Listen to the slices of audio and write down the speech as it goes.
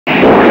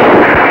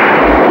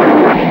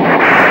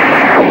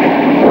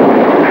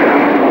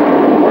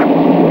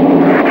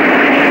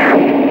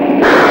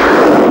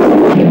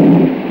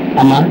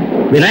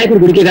వినాయకుడి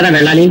గుడికి కదా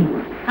వెళ్ళాలి.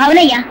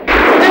 అవునయ్యా,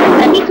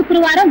 ప్రతి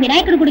శుక్రవారం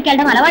వినాయకుడి గుడికి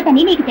వెళ్ళడం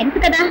అలవాటని నీకు తెలుసు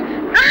కదా.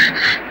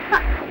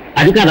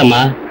 అది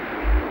కాదమ్మా,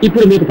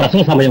 ఇప్పుడు మీకు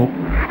ప్రసవ సమయం.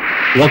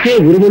 ఒకే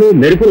ఉరుములు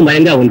మెరుపులు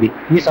మయంగా ఉంది.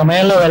 ఈ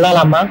సమయంలో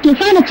వెళ్ళాలమ్మా.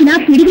 తుఫాన్ వచ్చినా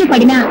పిడుగులు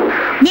పడినా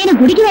నేను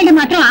గుడికి వెళ్ళడం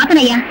మాత్రం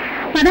ఆపనయ్యా.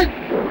 పద.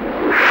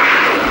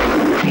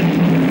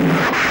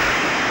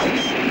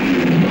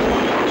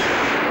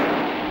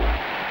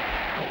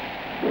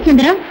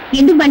 సుందరం,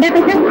 ఎందుకు బండి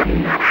ఆపేశా?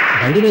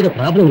 బండి మీద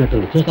ప్రాబ్లం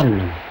ఉన్నట్టుంది,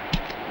 చూస్తాను.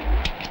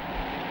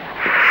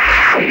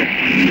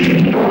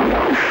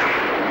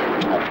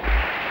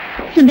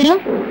 సుందరం,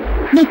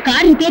 నువ్వు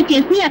కార్ రిపేర్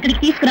చేసి అక్కడికి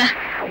తీసుకురా.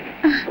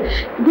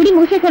 గుడి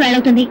మూసేసే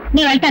వెళ్ళవుతుంది,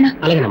 నేను వెళ్తాను.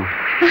 అలాగేనమ్మా.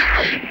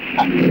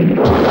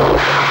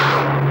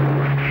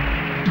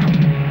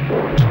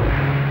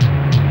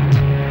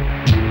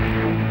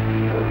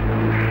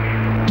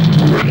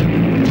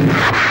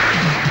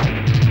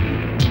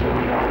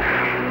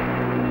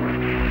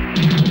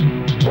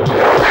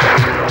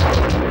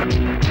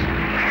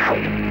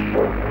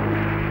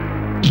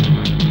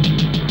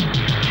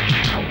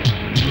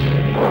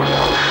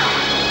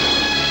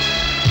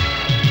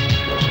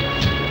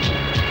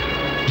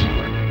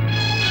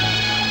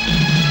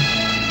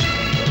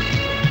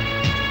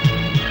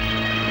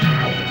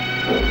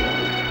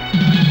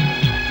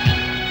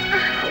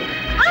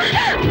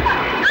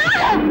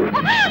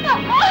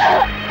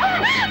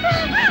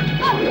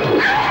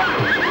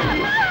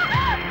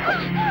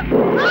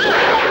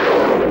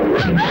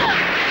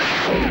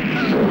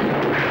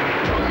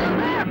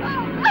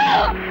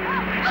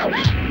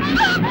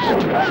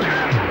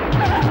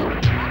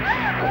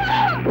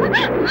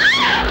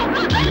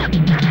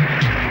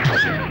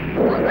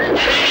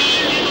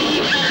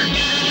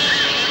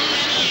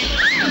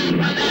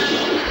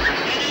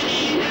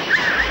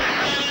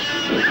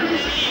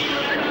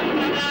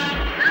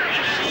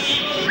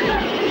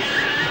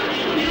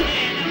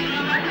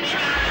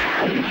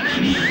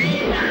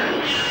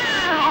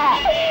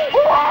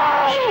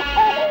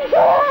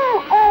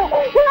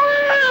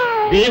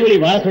 దేవుని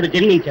వారసుడు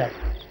జన్మించాడు.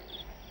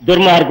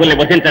 దుర్మార్గుల్ని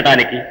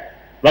వధించడానికి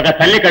ఒక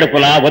తల్లి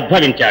కడుపున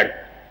ఉద్భవించాడు.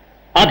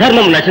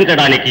 అధర్మం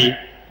నశించడానికి,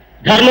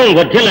 ధర్మం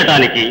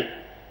వర్ధిల్లటానికి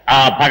ఆ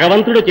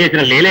భగవంతుడు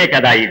చేసిన లీలే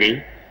కదా ఇది.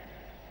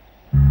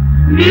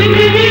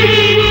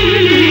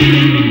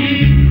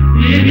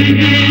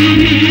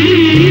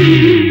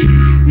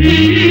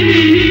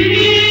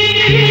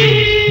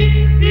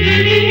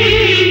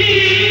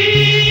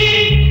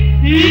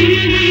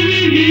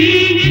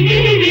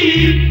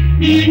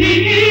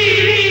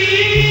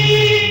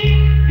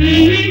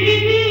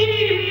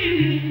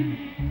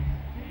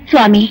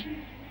 స్వామి,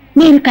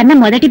 నేను కన్న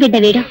మొదటి బిడ్డ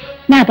వీడు.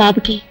 నా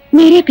బాబుకి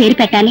మీరే పేరు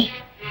పెట్టాలి.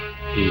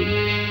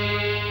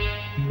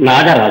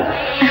 నాగరాజు.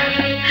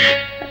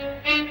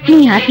 మీ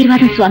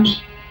ఆశీర్వాదం స్వామి.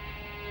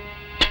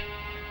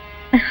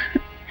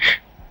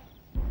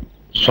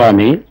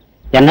 స్వామి,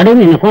 ఎన్నడూ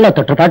నిన్ను కూడా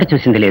తొట్టుపాటు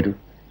చూసింది లేదు.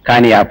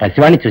 కానీ ఆ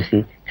పసివాణ్ణి చూసి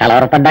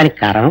కలవరపడ్డానికి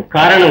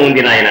కారణం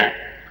ఉంది నాయన.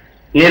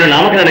 నేను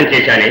నామకరణం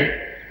చేశానే,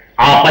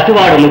 ఆ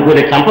పసివాడు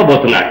ముగ్గురిని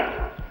చంపబోతున్నాడు.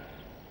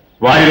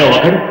 వారిలో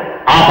ఒకడు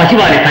ఆ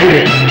పసివాడి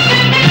తండ్రి.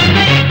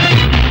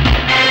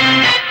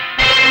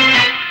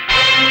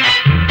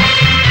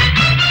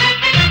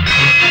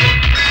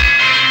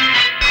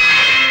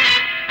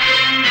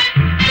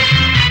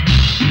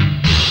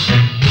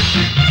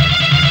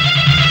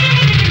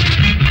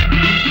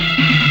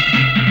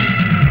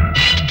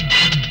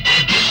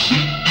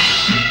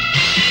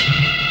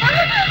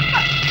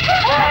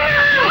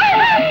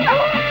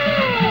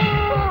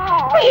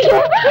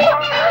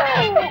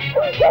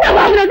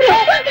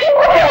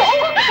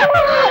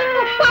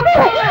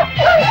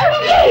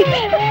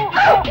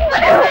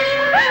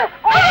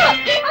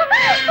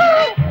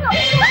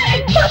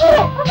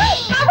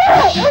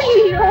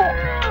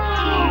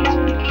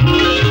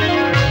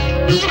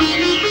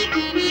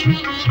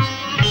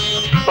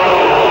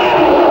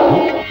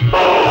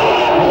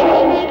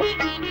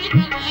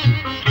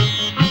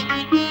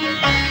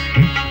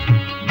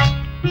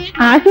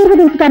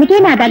 ఆశీర్వదించడానికే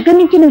నా దగ్గర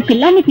నుంచి నువ్వు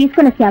పిల్లాన్ని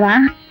తీసుకుని వచ్చావా?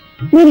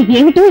 నేను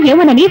ఏమిటో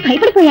ఏమోనని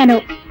భయపడిపోయాను.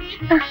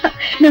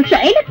 నువ్వు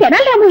సరైన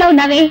తెనాలిరాములా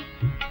ఉన్నావే.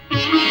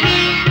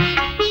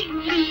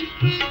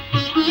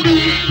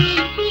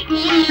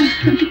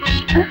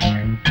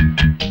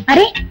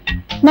 అరే,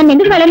 నన్ను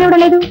ఎందుకు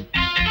వెళ్ళనివ్వడం లేదు?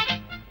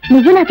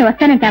 నువ్వు నాతో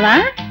వస్తానంటావా?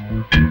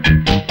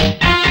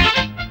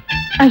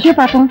 అయ్యో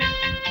పాపం,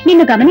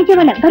 నిన్ను గమనించే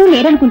వాళ్ళు ఎవ్వరూ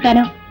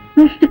లేరనుకుంటాను.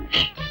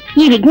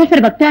 ఈ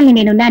విఘ్నేశ్వర భక్తురాల్ని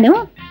నేనున్నాను,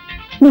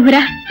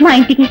 నువ్వురా మా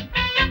ఇంటికి.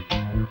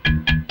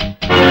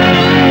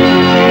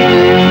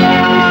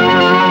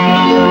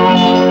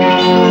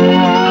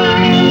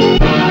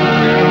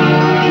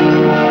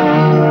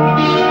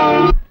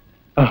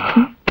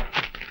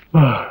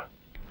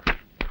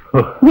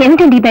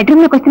 ఏమిటండి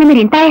బెడ్రూమ్ లోకి వస్తున్నా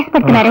మీరు ఇంత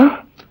ఆయాసపడుతున్నారు?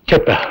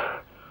 చెప్తా.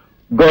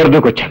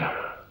 గోరదూకొచ్చాను.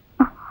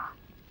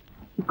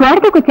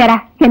 గోరదూకొచ్చారా?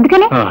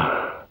 ఎందుకని?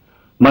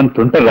 మన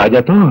తుంట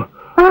రాజాతో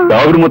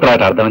దాగుడు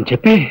మూతలాట ఆడదామని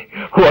చెప్పి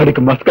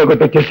వాడికి మస్కా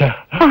కొట్టొచ్చేసా.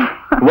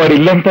 వాడి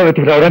ఇల్లంతా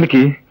వెతికి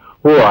రావడానికి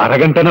ఓ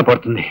అరగంటనే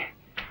పడుతుంది.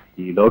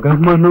 ఈలోగా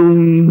మనం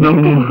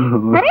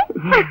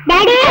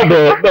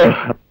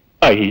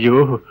అయ్యో,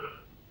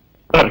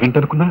 అరగంట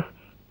అనుకున్నా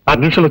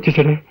 6 నిమిషాలు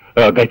వచ్చేసాడే.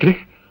 గాయత్రి,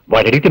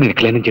 వాడు అడిగితే నేను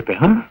ఇట్లేనని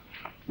చెప్పా.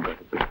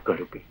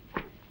 గడుపి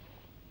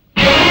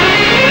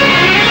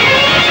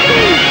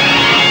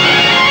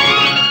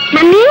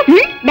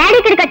మమ్మీ, డాడీ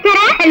ఇక్కడికి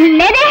వచ్చారా?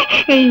 లేదే,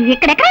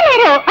 ఇక్కడెక్కడ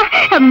లేరు.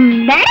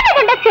 డాడీ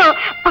ఉండొచ్చు.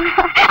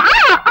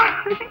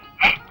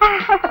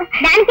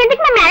 దానికి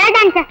ఎందుకు మేము ఎలా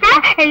డాన్స్ చేస్తా?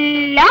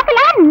 లోపల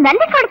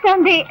నంది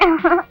కొడుతుంది.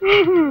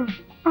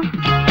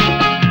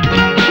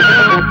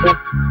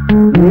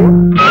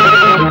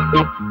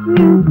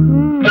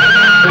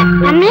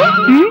 మమ్మీ,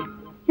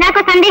 నాకు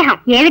సందేహం.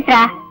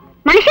 ఏమిట్రా?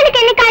 మనుషులకి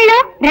ఎన్ని కాళ్ళు?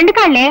 2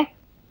 కాళ్ళే.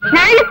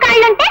 4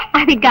 కాళ్ళుంటే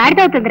అది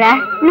గాడిదవుతుందిరా.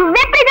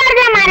 నువ్వెప్పుడు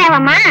గాడిదలా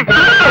మారావమ్మా?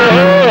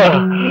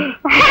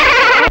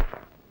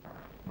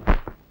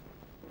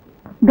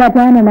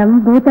 గజాననం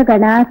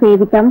భూతగణా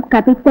సేవితం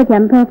కపిత్త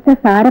జంభోక్త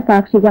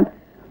సారపాక్షిజం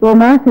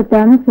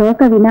ఉమాసుతం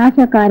శోక వినాశ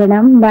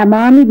కారణం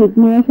నమామి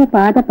విఘ్నేశ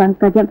పాద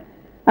పంకజం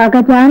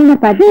అగజానన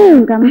పద్మం.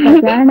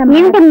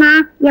 ఏమిటమ్మా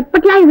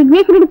ఎప్పట్లా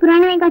విఘ్నేశ్వరుడి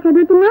పురాణమేగా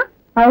చదువుతున్నా?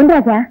 అవును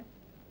రాజా.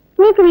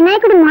 నీకు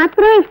వినాయకుడు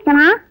మాత్రమే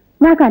ఇష్టమా?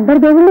 నాకు అందరి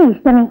దేవుళ్ళు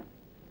ఇష్టమే.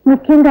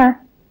 ముఖ్యంగా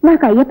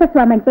నాకు అయ్యప్ప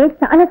స్వామి అంటే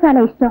చాలా చాలా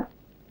ఇష్టం.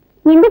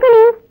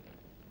 ఎందుకని?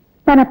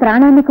 తన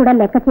ప్రాణాన్ని కూడా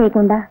లెక్క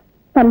చేయకుండా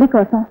తల్లి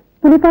కోసం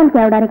పులిపాలు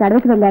తేవడానికి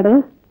అడవికి వెళ్ళాడే,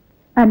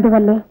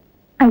 అందువల్లే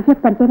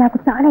అయ్యప్ప అంటే నాకు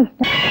చాలా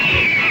ఇష్టం.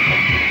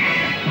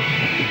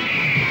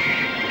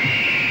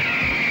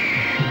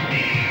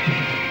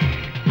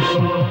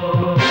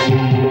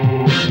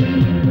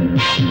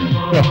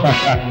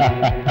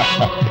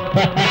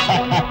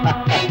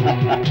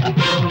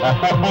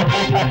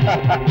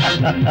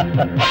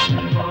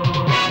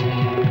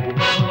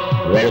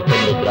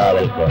 Welcome Rudra,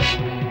 welcome.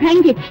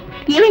 రంజిత్,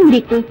 ఏమైంది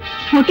నీకు?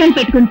 హోటల్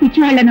పెట్టుకుని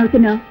పిచ్చివాళ్ళని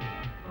అవుతున్నావు.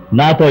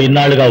 నాతో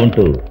ఇన్నాళ్లుగా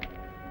ఉంటూ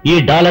ఈ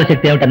డాలర్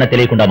శక్తి ఏమిటన్నా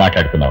తెలియకుండా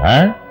మాట్లాడుతున్నావా?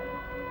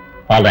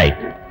 ఆల్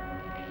రైట్,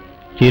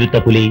 చిరుత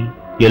పులి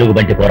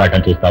ఎలుగుబంటి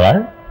పోరాటం చూస్తావా?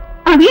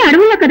 అవి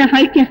అడవుల్లో కదా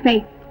ఫైట్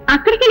చేస్తాయి.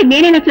 అక్కడికి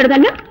నేనైనా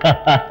చూడగలను.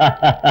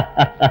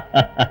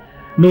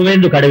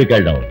 నువ్వెందుకు అడవికి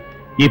వెళ్ళడం?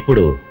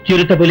 ఇప్పుడు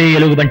చిరుత పులి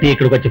ఎలుగుబంటి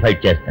ఇక్కడికి వచ్చి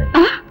ఫైట్ చేస్తాయి.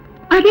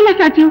 అదేనా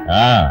సాధ్యం?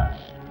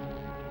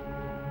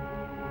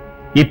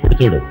 ఇప్పుడు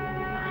చూడు.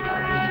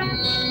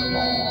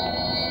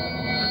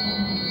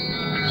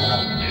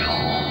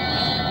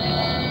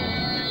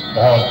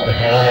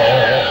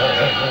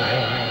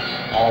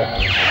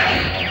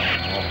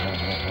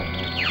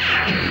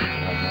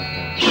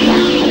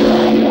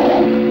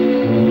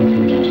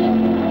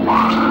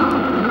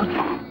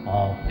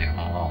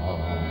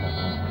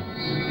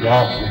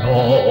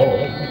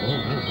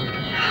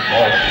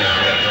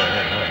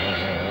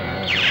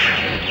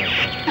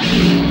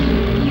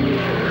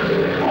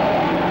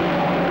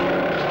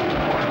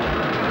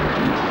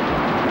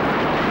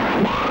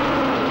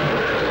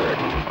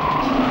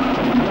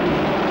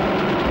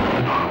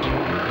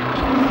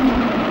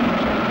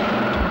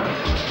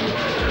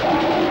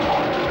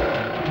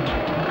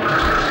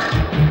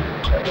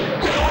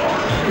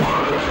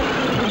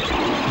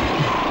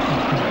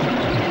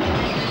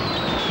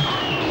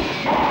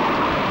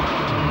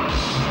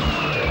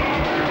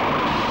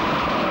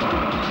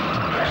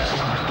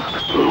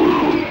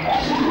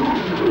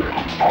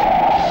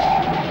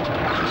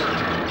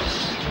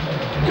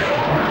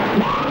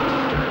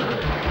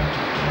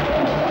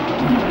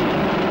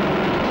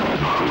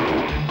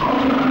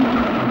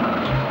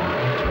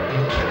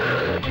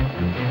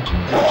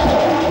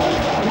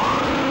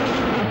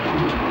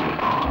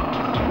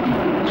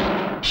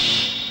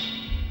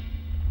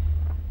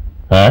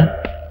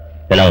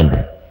 ఎలా ఉంది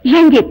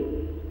రంజిత్?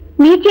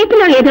 నీ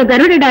చేతిలో ఏదో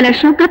గరుడ డాలర్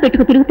షోకా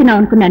పెట్టుకు తిరుగుతున్నావు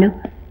అనుకున్నాను.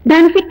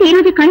 దాని శక్తి ఈ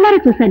రోజు కళ్ళారా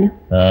చూశాను.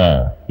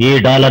 ఈ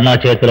డాలర్ నా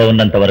చేతిలో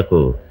ఉన్నంత వరకు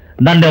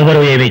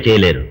నన్నెవరూ ఏమీ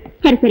చేయలేరు.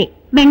 సరే సరే,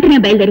 వెంటనే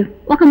బయలుదేరు.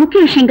 ఒక ముఖ్య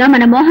విషయంగా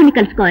మన మోహన్ని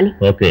కలుసుకోవాలి.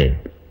 Okay.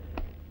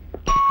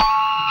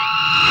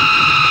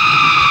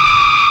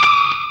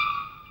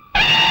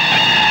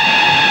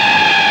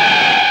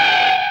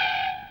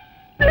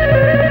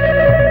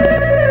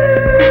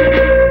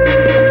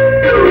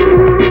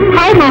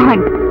 Hi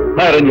Mohan.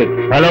 Hi Ranjith.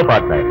 Hello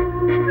partner.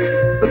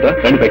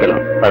 రండి పైకి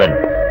వెళ్దాం. పదండి.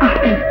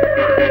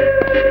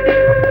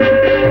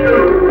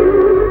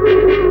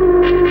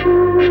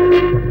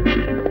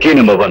 Key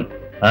number 1.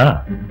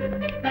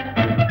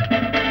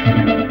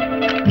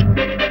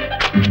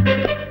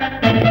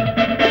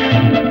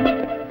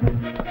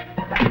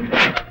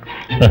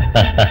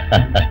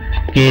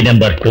 Key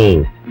number 2.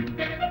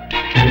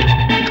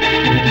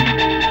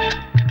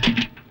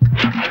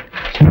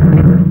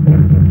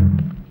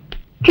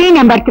 Key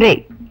number 3.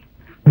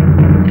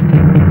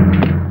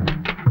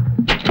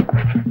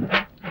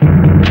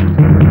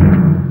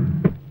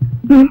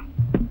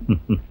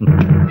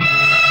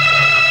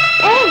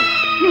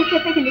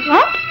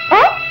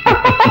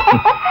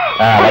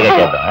 అలాగే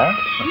చేద్దాం.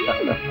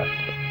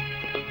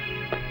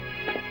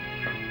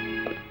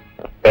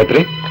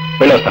 గాయత్రి,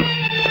 వెళ్ళొస్తాను.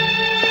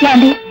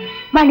 ఏమండి,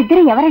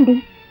 వాళ్ళిద్దరూ ఎవరండి?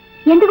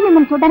 ఎందుకు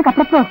మిమ్మల్ని చూడడానికి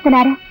అప్పుడప్పుడు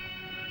వస్తున్నారు?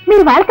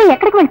 మీరు వాళ్ళతో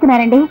ఎక్కడికి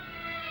వెళ్తున్నారండి?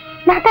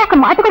 నాతో ఒక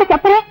మాట కూడా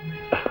చెప్పరే?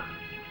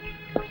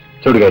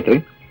 చూడు గాయత్రి,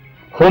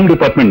 హోమ్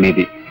డిపార్ట్మెంట్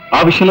నీది.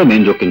 ఆ విషయంలో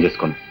నేను జోక్యం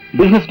చేసుకోను.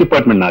 బిజినెస్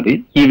డిపార్ట్మెంట్ నాది,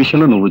 ఈ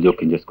విషయంలో నువ్వు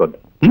జోక్యం చేసుకోవద్దు.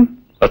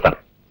 వస్తాను.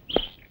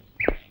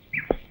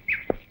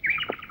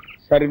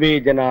 సర్వే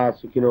జనా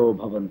సుఖినో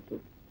భవంతు.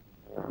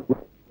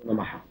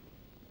 నమః.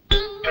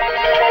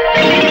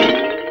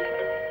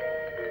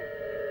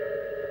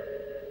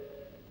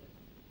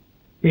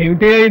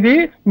 ఏమిటి ఇది?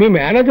 మీ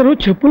మేనేజర్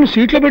చెప్పులు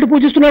సీట్లో పెట్టి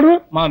పూజిస్తున్నాడు.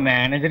 మా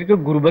మేనేజర్ కి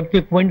గురుభక్తి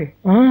ఎక్కువ అండి.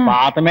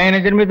 పాత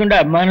మేనేజర్ మీద ఉండే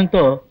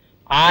అభిమానంతో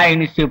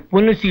ఆయన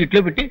చెప్పుల్ని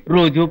సీట్లో పెట్టి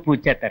రోజు పూజ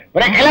చేస్తారు.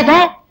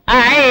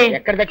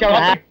 ఎక్కడ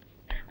తెచ్చావా?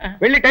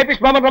 వెళ్ళి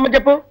టైపిస్ట్ బాబా రమ్మని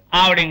చెప్పు.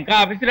 ఆవిడ ఇంకా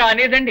ఆఫీస్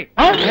రాలేదండి.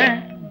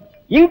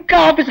 ఇంకా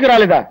ఆఫీస్కి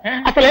రాలేదా?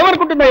 అసలు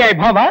ఏమనుకుంటుందా ఈ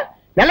భావ?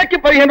 నెలకి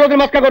 15 రోజులు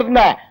మస్కా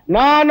కొడుతుందా?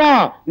 నా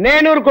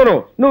నేను ఊరుకోను.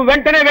 నువ్వు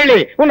వెంటనే వెళ్ళి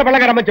ఉన్న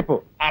పిల్లగా రమ్మని చెప్పు.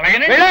 అలాగే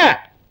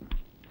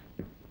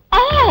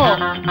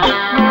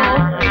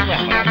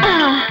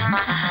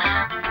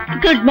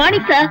గుడ్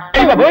మార్నింగ్ సార్.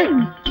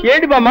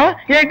 ఏంటి బామ్మ,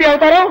 ఏంటి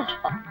అవుతారు?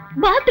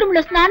 బాత్రూమ్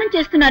లో స్నానం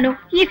చేస్తున్నాను.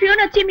 ఈ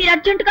ఫ్యూన్ వచ్చి మీరు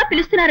అర్జెంట్ గా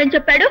పిలుస్తున్నారని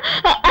చెప్పాడు,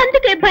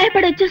 అందుకే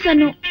భయపడి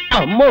వచ్చేసాను.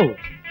 అమ్మో,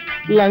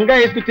 లంగా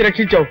వేసుకొచ్చి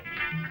రక్షించావు.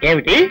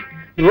 ఏమిటి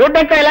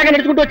రోడ్డంతా ఇలాగే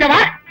నడుచుకుంటూ వచ్చావా?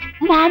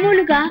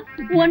 మామూలుగా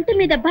ఒంటి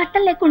మీద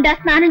బట్టలు లేకుండా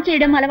స్నానం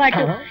చేయడం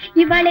అలవాటు.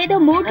 ఇవాళ ఏదో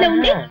మూడ్ లో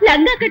ఉండి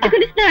లంగా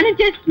కట్టుకుని స్నానం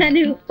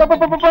చేస్తున్నాను.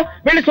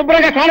 వెళ్ళి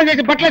శుభ్రంగా స్నానం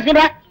చేసి బట్టలు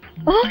వేసుకురా.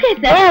 ఓకే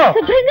సార్,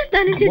 శుభ్రంగా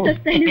స్నానం చేసి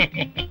వస్తాను.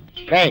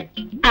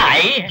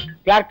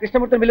 క్లార్క్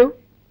కృష్ణమూర్తి బిలు.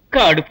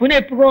 కడుపు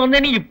నొప్పిగా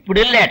ఉందని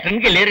ఇప్పుడే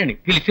లెటర్కి వెళ్ళారండి,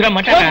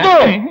 పిలిచిరమ్మాట.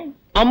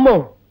 అమ్మో,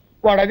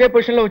 వాడు అదే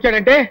పొజిషన్ లో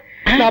వచ్చాడంటే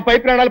నా పై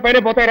ప్రాణాలు పైన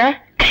పోతాయిరా.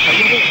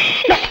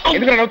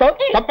 ఎందుకు నవ్వుతావు?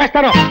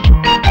 తప్పేస్తాను.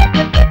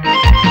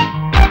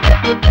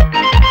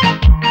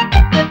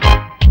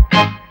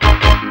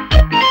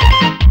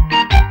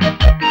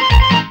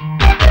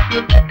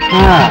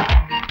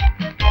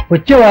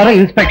 వచ్చే వారం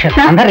ఇన్స్పెక్షన్.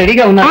 అందరు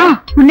రెడీగా ఉన్నారు?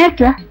 ఉన్నారు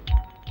సార్.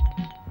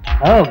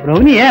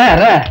 బ్రౌనీ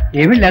రా,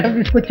 ఏమి లెటర్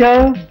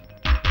తీసుకొచ్చావు?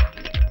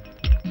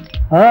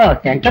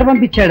 Shankar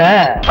పంపించాడా?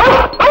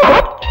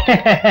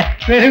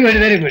 Very good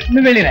very good.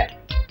 నువ్వు వెళ్ళిరా.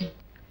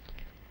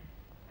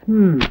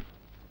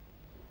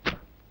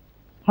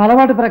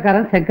 అలవాటు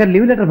ప్రకారం శంకర్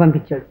లీవ్ లెటర్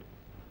పంపించాడు.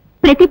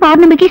 ప్రతి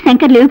పౌర్ణమికి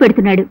శంకర్ లీవ్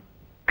పెడుతున్నాడు.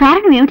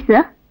 కారణం ఏమిటి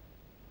సార్?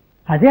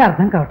 అదే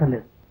అర్థం కావటం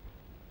లేదు.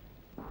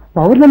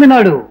 పౌర్ణమి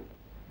నాడు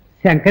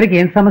శంకర్కి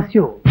ఏం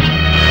సమస్య?